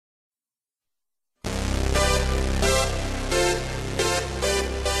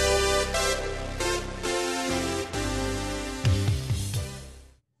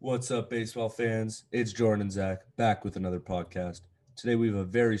What's up, baseball fans? It's Jordan and Zach back with another podcast. Today we have a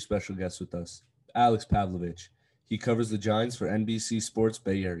very special guest with us, Alex Pavlovich. He covers the Giants for NBC Sports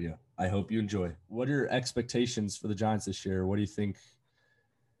Bay Area. I hope you enjoy. What are your expectations for the Giants this year? What do you think?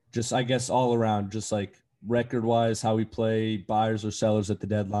 Just, I guess, all around, just like record wise, how we play, buyers or sellers at the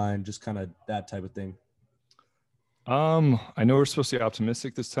deadline, just kind of that type of thing. I know we're supposed to be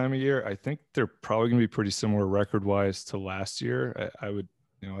optimistic this time of year. I think they're probably going to be pretty similar record wise to last year. I would,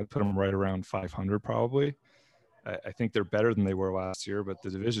 I'd put them right around 500 probably. I think they're better than they were last year, but the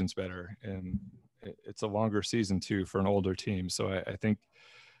division's better, and it's a longer season too for an older team. So I think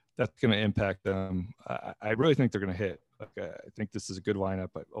that's going to impact them. I really think they're going to hit. I think this is a good lineup.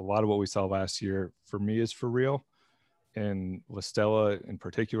 A lot of what we saw last year for me is for real. And Listella in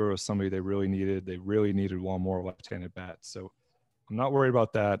particular was somebody they really needed. They really needed one more left-handed bat. So I'm not worried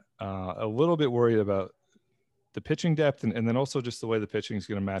about that. A little bit worried about the pitching depth and then also just the way the pitching is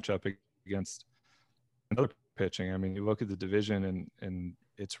going to match up against another pitching. I mean, you look at the division and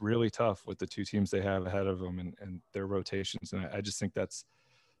it's really tough with the two teams they have ahead of them and their rotations. And I just think that's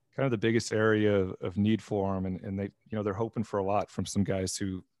kind of the biggest area of need for them. And they, they're hoping for a lot from some guys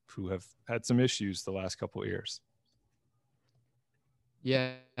who have had some issues the last couple of years.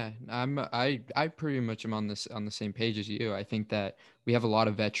 Yeah, I pretty much am on the same page as you. I think that we have a lot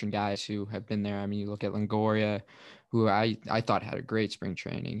of veteran guys who have been there. I mean, you look at Longoria, who I thought had a great spring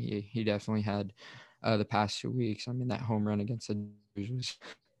training. He definitely had the past 2 weeks. I mean, that home run against the Dodgers,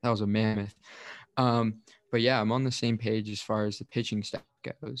 that was a mammoth. But yeah, I'm on the same page as far as the pitching staff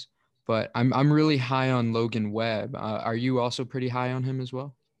goes. But I'm really high on Logan Webb. Are you also pretty high on him as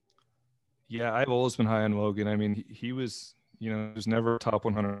well? Yeah, I've always been high on Logan. I mean, he was. He was never a top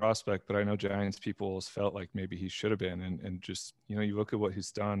 100 prospect, but I know Giants people always felt like maybe he should have been. And just, you look at what he's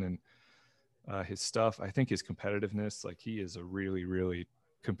done and his stuff. I think his competitiveness, like he is a really, really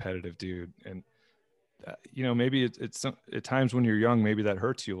competitive dude. And, maybe it's at times when you're young, maybe that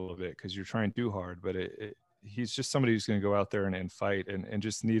hurts you a little bit because you're trying too hard. But he's just somebody who's going to go out there and fight and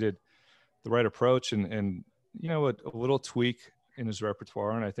just needed the right approach and a little tweak in his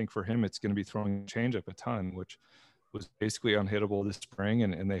repertoire. And I think for him, it's going to be throwing changeup a ton, which was basically unhittable this spring,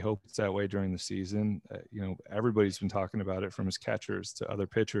 and they hope it's that way during the season. Everybody's been talking about it from his catchers to other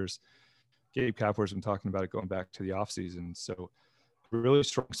pitchers. Gabe Kapler's been talking about it going back to the offseason. So really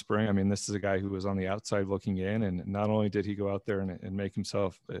strong spring. I mean, this is a guy who was on the outside looking in, and not only did he go out there and make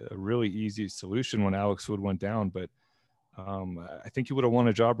himself a really easy solution when Alex Wood went down, but I think he would have won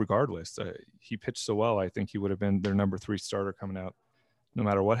a job regardless. He pitched so well. I think he would have been their number 3 starter coming out, no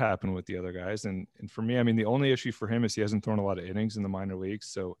matter what happened with the other guys. And for me, I mean, the only issue for him is he hasn't thrown a lot of innings in the minor leagues.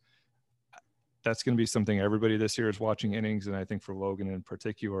 So that's going to be something everybody this year is watching innings. And I think for Logan in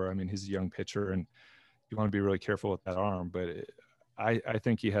particular, I mean, he's a young pitcher and you want to be really careful with that arm, but I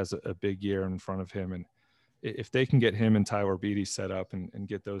think he has a big year in front of him. And if they can get him and Tyler Beede set up and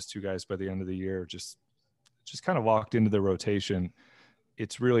get those two guys by the end of the year, just kind of locked into the rotation,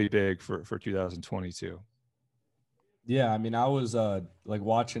 it's really big for 2022. Yeah, I mean, I was like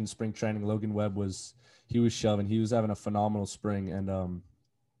watching spring training. Logan Webb was shoving. He was having a phenomenal spring. And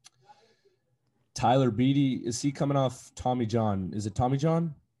Tyler Beede, is he coming off Tommy John? Is it Tommy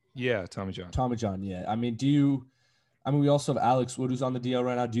John? Yeah, Tommy John. Tommy John, yeah. I mean, we also have Alex Wood who's on the DL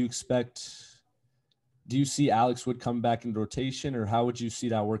right now. Do you see Alex Wood coming back in rotation, or how would you see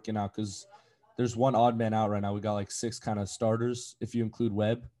that working out? Because there's one odd man out right now. We got like 6 kind of starters if you include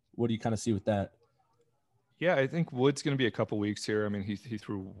Webb. What do you kind of see with that? Yeah, I think Wood's going to be a couple weeks here. I mean, he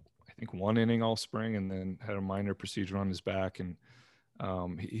threw, I think, 1 inning all spring and then had a minor procedure on his back. And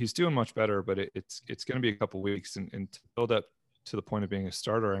he's doing much better, but it's going to be a couple weeks. And to build up to the point of being a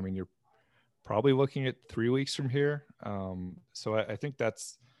starter, I mean, you're probably looking at 3 weeks from here. So I think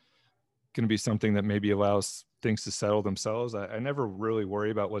that's going to be something that maybe allows things to settle themselves. I never really worry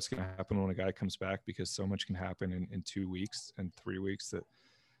about what's going to happen when a guy comes back because so much can happen in 2 weeks and 3 weeks that –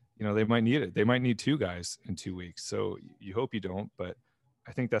 they might need it. They might need 2 guys in 2 weeks. So you hope you don't, but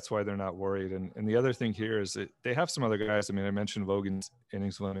I think that's why they're not worried. And the other thing here is that they have some other guys. I mean, I mentioned Logan's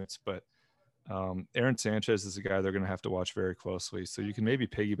innings limits, but Aaron Sanchez is a guy they're going to have to watch very closely. So you can maybe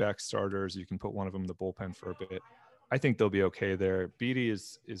piggyback starters. You can put one of them in the bullpen for a bit. I think they'll be okay there. Beede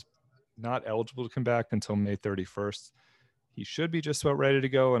is not eligible to come back until May 31st. He should be just about ready to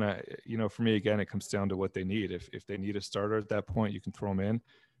go. And for me, again, it comes down to what they need. If they need a starter at that point, you can throw him in.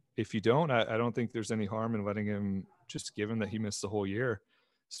 If you don't, I don't think there's any harm in letting him, just given that he missed the whole year,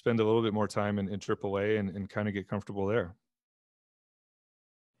 spend a little bit more time in AAA and kind of get comfortable there.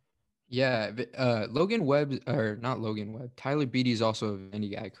 Yeah, Logan Webb, or not Logan Webb, Tyler Beede is also a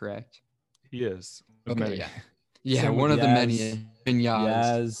Vandy guy, correct? He is. Okay, yeah. Yeah, Same with one of the Yaz. many. Yaz.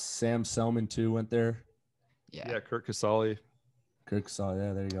 Yaz, Sam Selman too went there. Yeah. Yeah, Kurt Casale. Kirk Saw,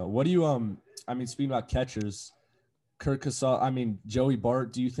 yeah, there you go. What do you I mean, speaking about catchers, Kirk Casale, I mean, Joey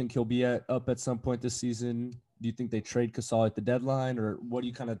Bart, do you think he'll be up at some point this season? Do you think they trade Casale at the deadline, or what do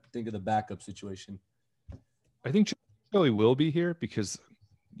you kind of think of the backup situation? I think Joey will be here because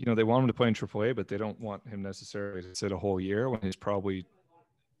they want him to play in AAA, but they don't want him necessarily to sit a whole year when he's probably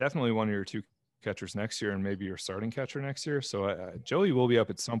definitely one of your two catchers next year and maybe your starting catcher next year. So Joey will be up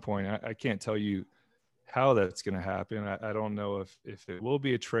at some point. I can't tell you how that's going to happen. I don't know if it will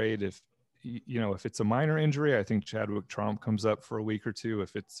be a trade. If if it's a minor injury, I think Chadwick Tromp comes up for a week or two.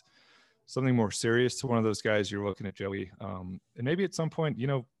 If it's something more serious to one of those guys, you're looking at Joey. And maybe at some point,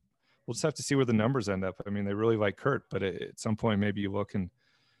 we'll just have to see where the numbers end up. I mean, they really like Kurt, but at some point, maybe you look and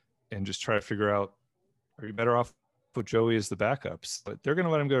just try to figure out, are you better off with Joey as the backups? But they're going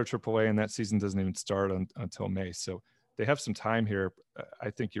to let him go to AAA, and that season doesn't even start until May. So they have some time here.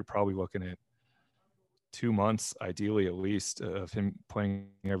 I think you're probably looking at 2 months, ideally at least, of him playing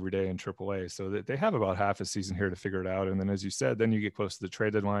every day in AAA. So that they have about half a season here to figure it out. And then, as you said, then you get close to the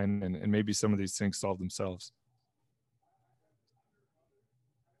trade deadline, and maybe some of these things solve themselves.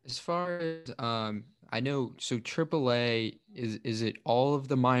 As far as I know, so AAA is it all of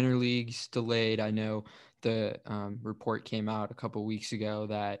the minor leagues delayed? I know the report came out a couple weeks ago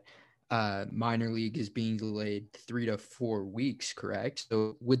that minor league is being delayed 3 to 4 weeks, correct?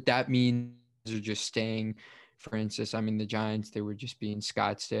 So would that mean they're just staying? For instance, I mean the Giants, they would just be in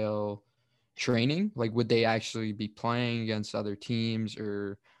Scottsdale training. Like, would they actually be playing against other teams,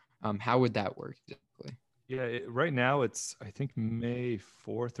 or how would that work exactly? Yeah, right now it's, I think, May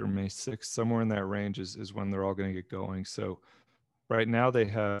 4th or May 6th, somewhere in that range is when they're all going to get going. So right now they're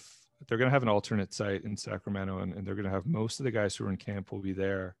going to have an alternate site in Sacramento, and they're going to have most of the guys who are in camp will be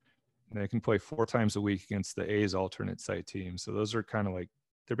there. And they can play 4 times a week against the A's alternate site team. So those are kind of like,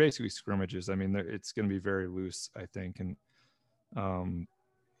 they're basically scrimmages. I mean, it's going to be very loose, I think. And,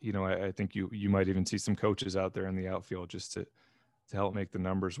 I think you might even see some coaches out there in the outfield just to help make the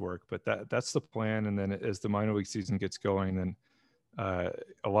numbers work. But that's the plan. And then as the minor league season gets going, then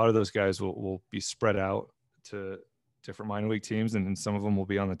a lot of those guys will be spread out to different minor league teams, and some of them will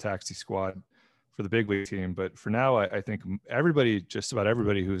be on the taxi squad for the big league team. But for now, I think just about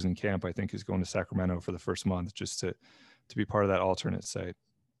everybody who's in camp, I think, is going to Sacramento for the first month just to be part of that alternate site.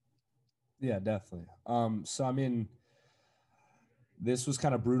 Yeah, definitely. So I mean, this was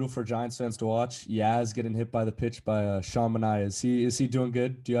kind of brutal for Giants fans to watch. Yaz getting hit by the pitch by Sean Manaea. Is he doing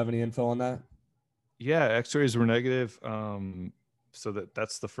good? Do you have any info on that? Yeah, X-rays were negative. So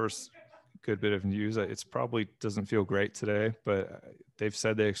that's the first good bit of news. It's probably doesn't feel great today, but they've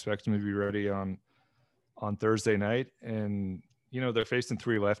said they expect him to be ready on Thursday night. And they're facing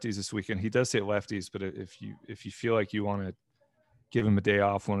 3 lefties this weekend. He does hit lefties, but if you feel like you want to give him a day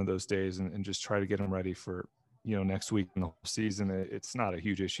off one of those days and just try to get him ready for next week in the whole season, it's not a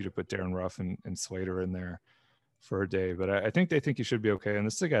huge issue to put Darren Ruff and Slater in there for a day. But I think they think he should be okay. And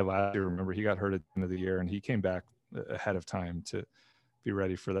this is a guy last year, remember, he got hurt at the end of the year, and he came back ahead of time to be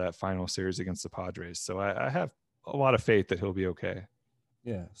ready for that final series against the Padres. So I have a lot of faith that he'll be okay.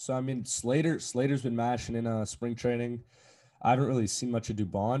 Yeah. So I mean, Slater's been mashing in spring training. I haven't really seen much of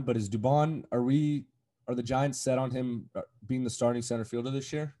Dubon, but is Dubon, are the Giants set on him being the starting center fielder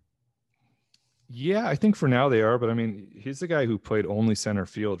this year? Yeah, I think for now they are, but I mean, he's the guy who played only center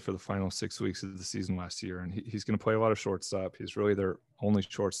field for the final 6 weeks of the season last year, and he's going to play a lot of shortstop. He's really their only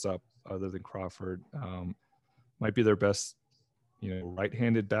shortstop other than Crawford. Might be their best,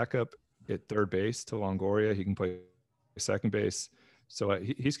 right-handed backup at third base to Longoria. He can play second base. So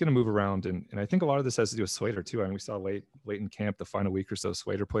he's going to move around, and I think a lot of this has to do with Slater too. I mean, we saw late in camp, the final week or so,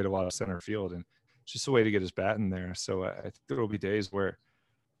 Slater played a lot of center field, and it's just a way to get his bat in there. So I think there will be days where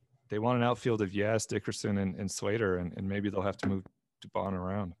they want an outfield of Yaz, Dickerson, and Slater, and maybe they'll have to move Dubon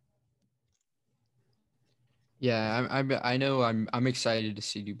around. Yeah, I know I'm excited to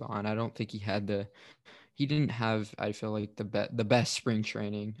see Dubon. I don't think he didn't have, I feel like, the best spring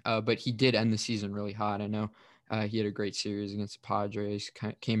training, but he did end the season really hot. I know he had a great series against the Padres,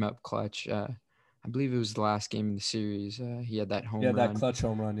 came up clutch. I believe it was the last game of the series. He had that home run. Yeah, that clutch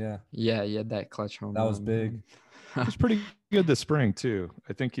home run. Yeah. Yeah, he had that clutch home run. That was big. He's pretty good this spring too.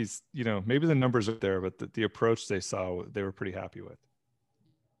 I think he's, maybe the numbers are there, but the approach they saw, they were pretty happy with.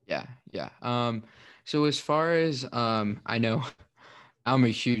 Yeah. So as far as I know, I'm a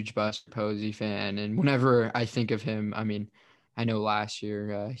huge Buster Posey fan, and whenever I think of him, I mean, I know last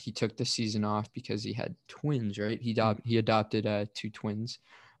year he took the season off because he had twins, right? He adopted 2 twins,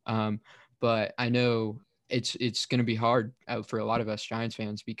 but I know it's going to be hard out for a lot of us Giants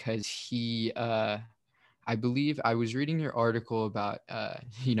fans because he I believe I was reading your article about,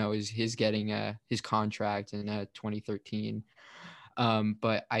 his getting his contract in 2013.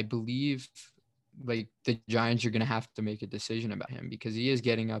 But I believe like the Giants are going to have to make a decision about him because he is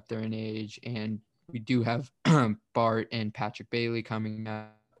getting up there in age, and we do have Bart and Patrick Bailey coming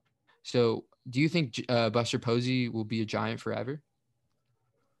up. So do you think Buster Posey will be a Giant forever?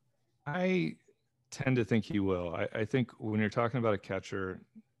 I tend to think he will. I think when you're talking about a catcher,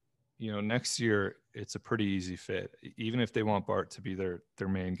 next year it's a pretty easy fit. Even if they want Bart to be their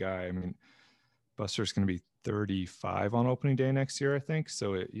main guy, I mean, Buster's going to be 35 on opening day next year, I think.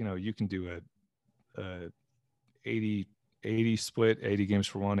 So you can do a 80 split, 80 games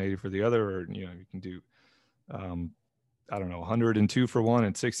for one, 80 for the other, or you can do I don't know, 102 for one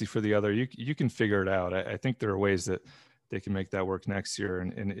and 60 for the other. You can figure it out. I think there are ways that they can make that work next year,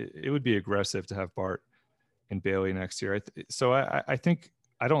 and it would be aggressive to have Bart and Bailey next year. So I think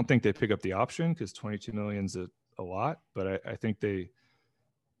I don't think they pick up the option because 22 million is a lot, but I think they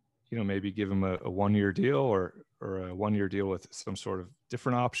maybe give him a 1-year deal or a 1-year deal with some sort of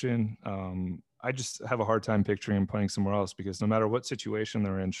different option. I just have a hard time picturing him playing somewhere else because no matter what situation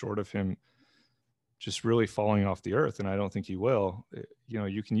they're in, short of him just really falling off the earth, and I don't think he will,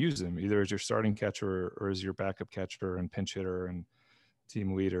 you can use him either as your starting catcher or as your backup catcher and pinch hitter and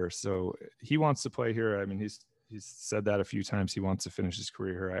team leader. So he wants to play here. I mean, he's said that a few times. He wants to finish his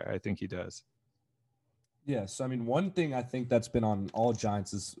career here. I think he does. Yeah, so I mean, one thing I think that's been on all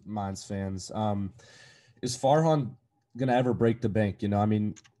Giants' minds, fans, is Farhan gonna ever break the bank? I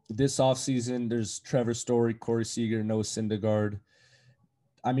mean, this offseason, there's Trevor Story, Corey Seager, Noah Syndergaard.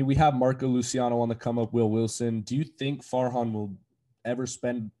 I mean, we have Marco Luciano on the come up, Will Wilson. Do you think Farhan will ever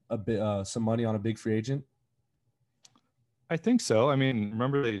spend a bit some money on a big free agent? I think so. I mean,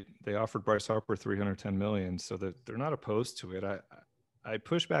 remember they offered Bryce Harper $310 million, so that they're not opposed to it. I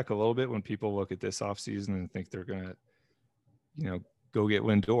push back a little bit when people look at this offseason and think they're gonna, go get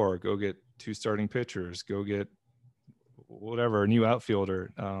Lindor, go get 2 starting pitchers, go get whatever, a new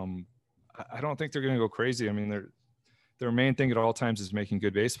outfielder. I don't think they're gonna go crazy. I mean, their main thing at all times is making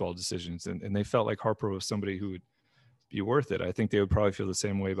good baseball decisions, and they felt like Harper was somebody who would be worth it. I think they would probably feel the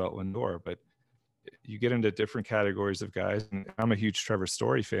same way about Lindor, but you get into different categories of guys, and I'm a huge Trevor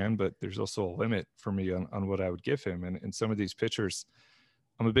Story fan, but there's also a limit for me on what I would give him. And some of these pitchers,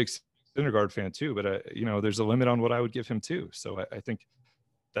 I'm a big Syndergaard fan too, but there's a limit on what I would give him too. So I think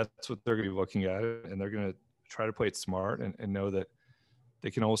that's what they're going to be looking at, and they're going to try to play it smart and know that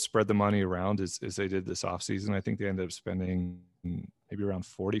they can always spread the money around as they did this offseason. I think they ended up spending maybe around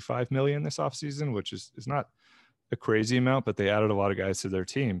 $45 million this offseason, which is not a crazy amount, but they added a lot of guys to their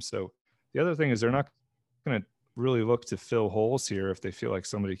team. So the other thing is they're not going to really look to fill holes here if they feel like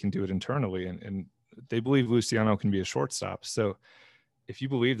somebody can do it internally. And they believe Luciano can be a shortstop. So if you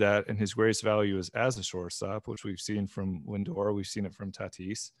believe that, and his greatest value is as a shortstop, which we've seen from Lindor, we've seen it from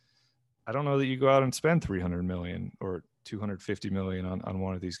Tatis, I don't know that you go out and spend $300 million or $250 million on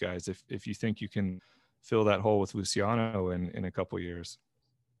one of these guys if you think you can fill that hole with Luciano in a couple of years.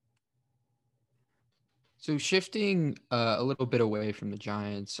 So shifting a little bit away from the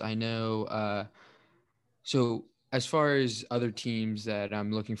Giants, I know. So as far as other teams that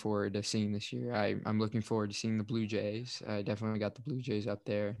I'm looking forward to seeing this year, I'm looking forward to seeing the Blue Jays. I definitely got the Blue Jays up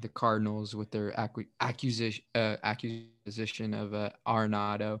there. The Cardinals with their acquisition of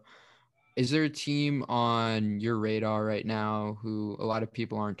Arenado. Is there a team on your radar right now who a lot of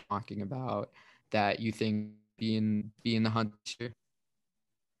people aren't talking about that you think be in the hunt this year?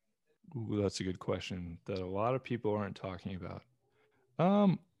 Ooh, that's a good question that a lot of people aren't talking about.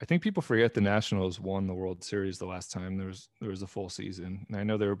 I think people forget the Nationals won the World Series the last time there was a full season. And I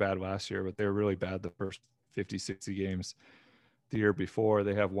know they were bad last year, but they were really bad the first 50, 60 games the year before.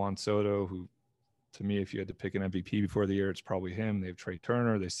 They have Juan Soto, who, to me, if you had to pick an MVP before the year, it's probably him. They have Trey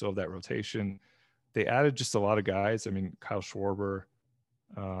Turner. They still have that rotation. They added just a lot of guys. I mean, Kyle Schwarber,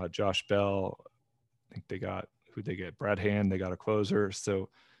 Josh Bell. I think they got who'd they get? Brad Hand. They got a closer. So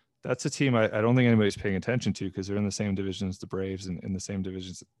that's a team I don't think anybody's paying attention to because they're in the same division as the Braves and in the same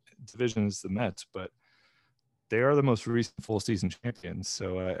division as the Mets, but they are the most recent full season champions.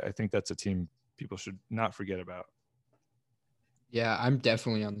 So I think that's a team people should not forget about. Yeah, I'm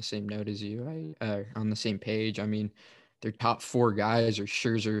definitely on the same note as you. On the same page. I mean, their top 4 guys are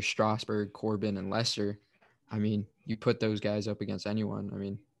Scherzer, Strasburg, Corbin, and Lester. I mean, you put those guys up against anyone. I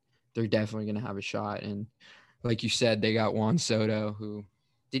mean, they're definitely going to have a shot. And like you said, they got Juan Soto, who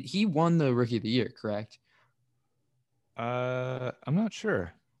he won the Rookie of the Year, correct? I'm not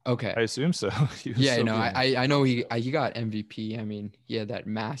sure. Okay. I assume so. Yeah, no, I know he got MVP. I mean, he had that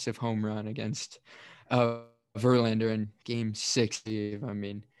massive home run against Verlander in Game 6. I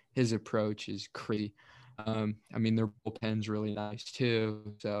mean, his approach is crazy. I mean, their bullpen's really nice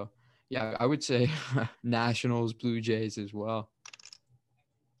too. So, yeah, I would say Nationals, Blue Jays as well.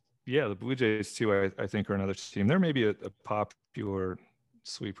 Yeah, the Blue Jays too, I think, are another team. There may be a popular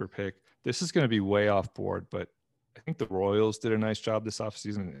sleeper pick. This is going to be way off board, but I think the Royals did a nice job this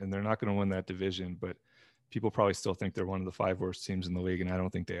offseason, and they're not going to win that division, but people probably still think they're one of the 5 worst teams in the league, and I don't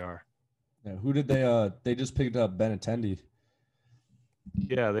think they are. Yeah, who did they just picked up Benintendi.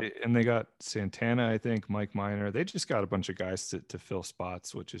 Yeah, they got Santana, I think, Mike Minor. They just got a bunch of guys to fill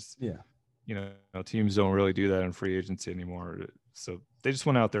spots, which is, you know, teams don't really do that in free agency anymore. So they just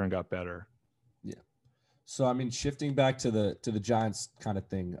went out there and got better. Yeah. So I mean, shifting back to the Giants kind of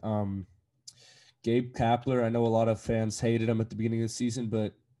thing. Gabe Kapler, I know a lot of fans hated him at the beginning of the season,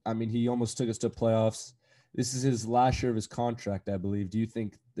 but I mean, he almost took us to playoffs. This is his last year of his contract, I believe. Do you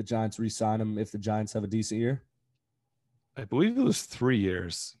think the Giants re-sign him if the Giants have a decent year? I believe it was 3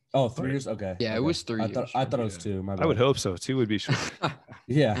 years. Oh, 3 years? Okay. Yeah, okay. it was 3 I years. thought it was 2. My bad. I would hope so. 2 would be sure.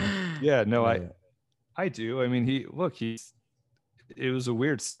 Yeah. Yeah, no, Yeah. I do. I mean, it was a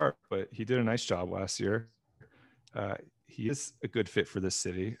weird start, but he did a nice job last year. He is a good fit for this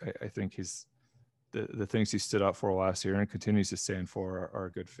city. I think he's the things he stood up for last year and continues to stand for are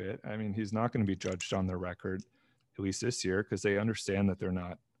a good fit. I mean, he's not going to be judged on their record, at least this year, because they understand that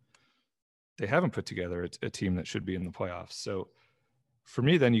they haven't put together a team that should be in the playoffs. So for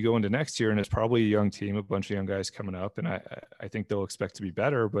me, then you go into next year and it's probably a young team, a bunch of young guys coming up, and I think they'll expect to be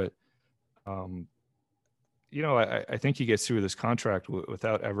better, but you know, I think he gets through this contract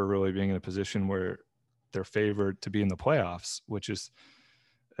without ever really being in a position where they're favored to be in the playoffs, which is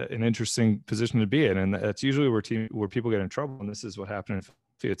an interesting position to be in. And that's usually where people get in trouble. And this is what happened in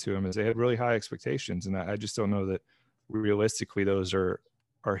Philadelphia to him, is they had really high expectations. And I just don't know that realistically those are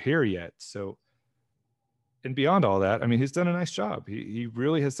here yet. So, and beyond all that, I mean, he's done a nice job. He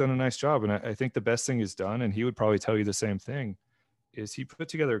really has done a nice job. And I think the best thing he's done, and he would probably tell you the same thing, is he put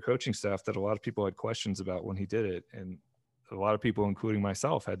together a coaching staff that a lot of people had questions about when he did it. And a lot of people, including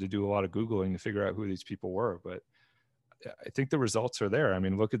myself, had to do a lot of Googling to figure out who these people were. But I think the results are there. I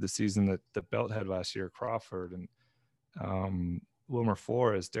mean, look at the season that the Belt had last year, Crawford and Wilmer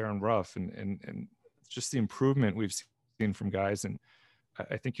Flores, Darren Ruff, and just the improvement we've seen from guys. And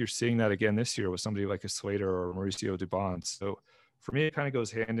I think you're seeing that again this year with somebody like a Slater or Mauricio Dubon. So for me, it kind of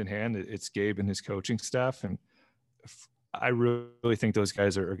goes hand in hand. It's Gabe and his coaching staff. And I really think those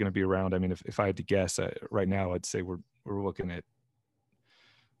guys are going to be around. I mean, if I had to guess right now, I'd say we're looking at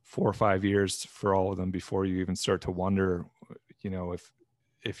 4 or 5 years for all of them before you even start to wonder, you know,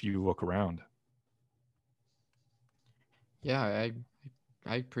 if you look around. Yeah,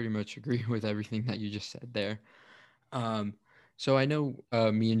 I pretty much agree with everything that you just said there. So I know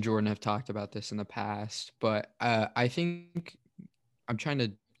me and Jordan have talked about this in the past, but I think I'm trying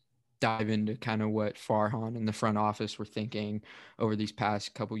to dive into kind of what Farhan and the front office were thinking over these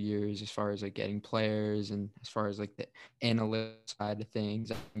past couple years, as far as like getting players and as far as like the analytics side of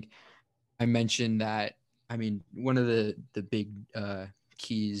things. I think I mentioned that, I mean, one of the big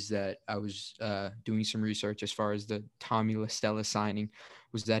keys that I was doing some research as far as the Tommy La Stella signing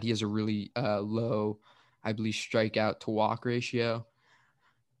was that he has a really low, I believe, strikeout to walk ratio.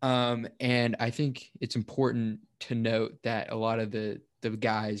 And I think it's important to note that a lot of the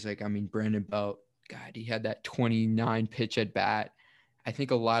guys, like, I mean, Brandon Belt, God, he had that 29 pitch at bat. I think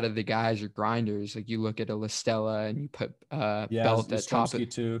a lot of the guys are grinders. Like, you look at a La Stella and you put Belt at top of,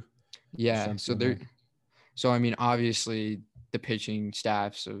 too. yeah. So I mean, obviously the pitching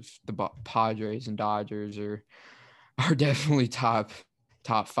staffs of the Padres and Dodgers are definitely top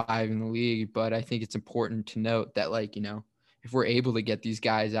 5 in the league. But I think it's important to note that, like, you know, if we're able to get these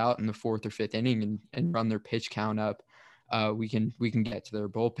guys out in the 4th or 5th inning and run their pitch count up, we can get to their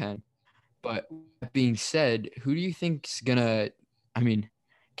bullpen. But that being said, who do you think's gonna? I mean,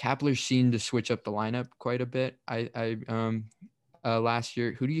 Kapler seemed to switch up the lineup quite a bit. Last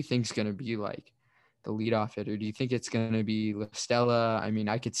year, who do you think's gonna be like the leadoff hitter? Do you think it's gonna be La Stella? I mean,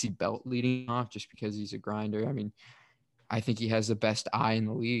 I could see Belt leading off just because he's a grinder. I mean, I think he has the best eye in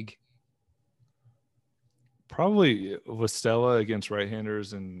the league. Probably La Stella against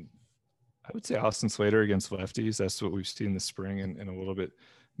right-handers, and I would say Austin Slater against lefties. That's what we've seen this spring, and a little bit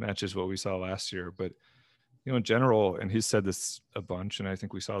matches what we saw last year. But, you know, in general, and he's said this a bunch, and I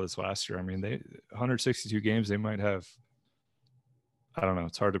think we saw this last year. I mean, 162 games, they might have, I don't know,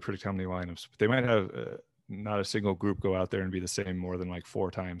 it's hard to predict how many lineups, but they might have not a single group go out there and be the same more than like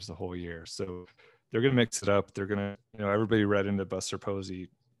 4 times the whole year. So they're going to mix it up. They're going to, you know, everybody read into Buster Posey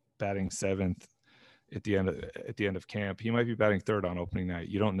batting 7th at the end of camp. He might be batting 3rd on opening night.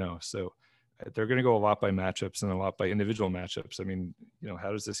 You don't know. So they're going to go a lot by matchups and a lot by individual matchups. I mean, you know,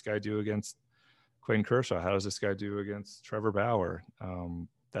 how does this guy do against Clayton Kershaw? How does this guy do against Trevor Bauer?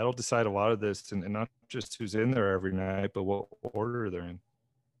 That'll decide a lot of this, and not just who's in there every night, but what order they're in.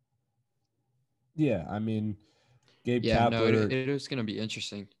 Yeah, I mean, Gabe Yeah, no, Kapler. it was going to be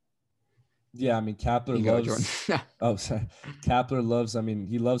interesting. Yeah, I mean, Kapler You go, Jordan. loves. Oh, sorry. Kapler loves. I mean,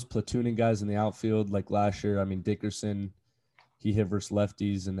 he loves platooning guys in the outfield. Like last year, I mean, Dickerson, he hit versus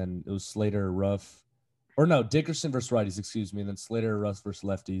lefties, and then it was Slater or Ruff, or no, Dickerson versus righties. Excuse me, and then Slater or Ruff versus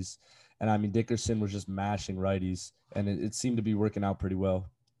lefties. And I mean, Dickerson was just mashing righties, and it seemed to be working out pretty well.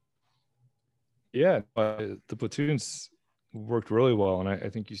 Yeah, the platoons worked really well, and I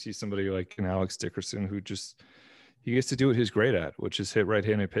think you see somebody like an Alex Dickerson who just he gets to do what he's great at, which is hit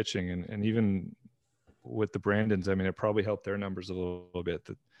right-handed pitching, and even with the Brandons, I mean, it probably helped their numbers a little bit.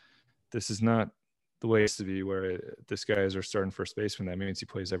 That this is not the way it used to be, where this guy is our starting first baseman. That means he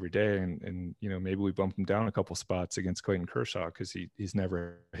plays every day, and maybe we bump him down a couple spots against Clayton Kershaw because he's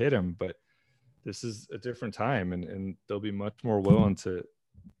never hit him, but this is a different time, and they'll be much more willing to,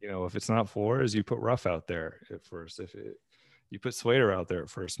 if it's not Flores, you put Ruff out there at first. You put Slater out there at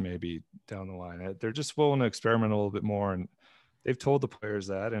first, maybe down the line. They're just willing to experiment a little bit more, and they've told the players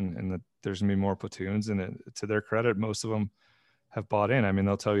that, and that there's gonna be more platoons. And to their credit, most of them have bought in. I mean,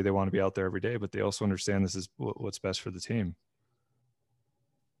 they'll tell you they want to be out there every day, but they also understand this is what's best for the team.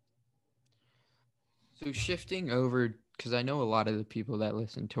 So shifting over, because I know a lot of the people that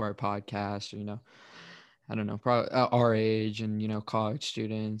listen to our podcast, I don't know, probably our age and, college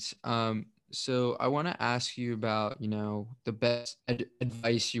students. So I want to ask you about, the best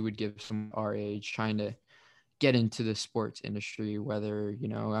advice you would give someone our age trying to get into the sports industry, whether,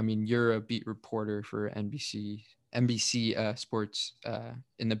 I mean, you're a beat reporter for NBC sports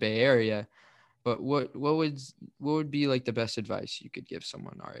in the Bay Area, but what would be like the best advice you could give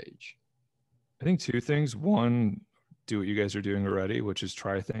someone our age? I think two things. One, do what you guys are doing already, which is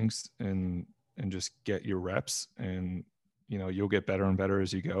try things and just get your reps, and you'll get better and better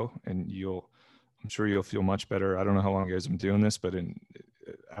as you go, and I'm sure you'll feel much better. I don't know how long you guys have been doing this, but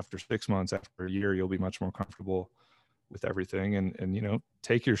after 6 months, after a year, you'll be much more comfortable with everything, and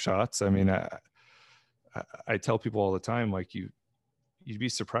take your shots. I mean, I tell people all the time, like you'd be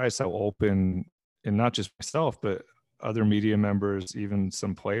surprised how open, and not just myself, but other media members, even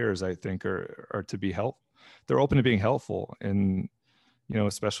some players, I think are to be helpful. They're open to being helpful, and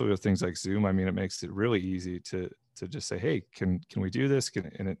especially with things like Zoom. I mean, it makes it really easy to just say, hey, can we do this?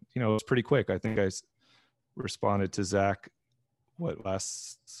 And it it's pretty quick. I think I responded to Zach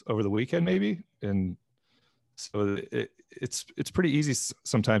over the weekend maybe, and so it's pretty easy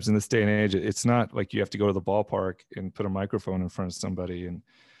sometimes in this day and age. It's not like you have to go to the ballpark and put a microphone in front of somebody. And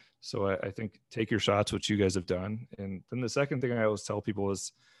so I think take your shots, which you guys have done. And then the second thing I always tell people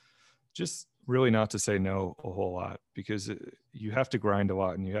is just really not to say no a whole lot, because you have to grind a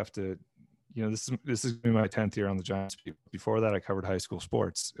lot, and you have to, this is going to be my 10th year on the Giants. Before that, I covered high school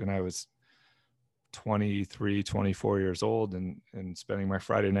sports, and I was 23, 24 years old, and spending my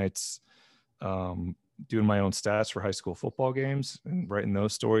Friday nights doing my own stats for high school football games and writing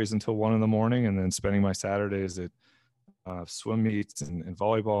those stories until 1 a.m, and then spending my Saturdays at swim meets and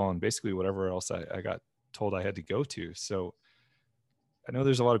volleyball and basically whatever else I got told I had to go to. So I know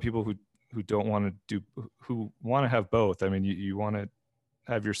there's a lot of people who don't want to who want to have both. I mean, you want to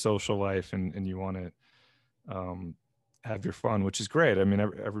have your social life and you want to have your fun, which is great. I mean,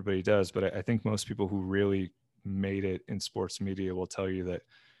 everybody does, but I think most people who really made it in sports media will tell you that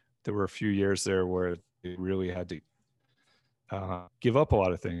there were a few years there where they really had to give up a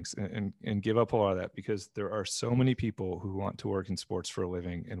lot of things and give up a lot of that, because there are so many people who want to work in sports for a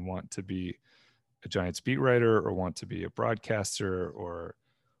living and want to be a Giants beat writer, or want to be a broadcaster, or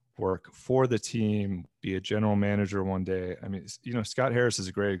work for the team, be a general manager one day. I mean, Scott Harris is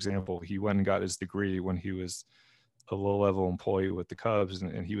a great example. He went and got his degree when he was a low-level employee with the Cubs,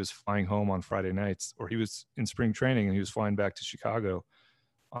 and he was flying home on Friday nights, or he was in spring training and he was flying back to Chicago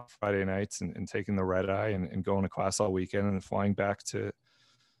on Friday nights and taking the red eye and going to class all weekend and flying back to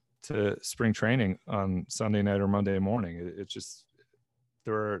spring training on Sunday night or Monday morning. It's just,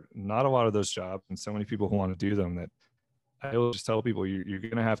 there are not a lot of those jobs, and so many people who want to do them, that I will just tell people you're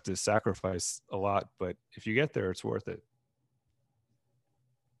going to have to sacrifice a lot, but if you get there, it's worth it.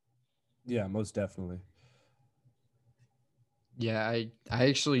 Yeah, most definitely. Yeah, I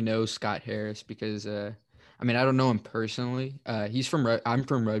actually know Scott Harris because I mean, I don't know him personally. I'm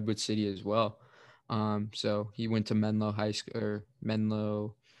from Redwood City as well. So he went to Menlo High School, or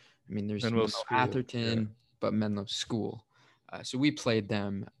Menlo. I mean, there's Menlo Menlo School, Atherton, yeah. but Menlo School. So we played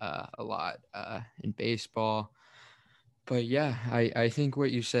them a lot in baseball. But yeah, I think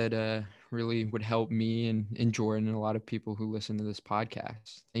what you said really would help me and Jordan and a lot of people who listen to this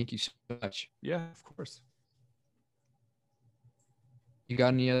podcast. Thank you so much. Yeah, of course. You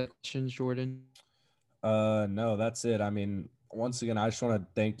got any other questions, Jordan? No, that's it. I mean, once again, I just want to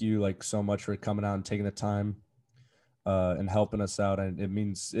thank you like so much for coming out and taking the time and helping us out. And it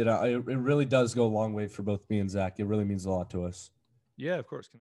means it really does go a long way for both me and Zach. It really means a lot to us. Yeah, of course.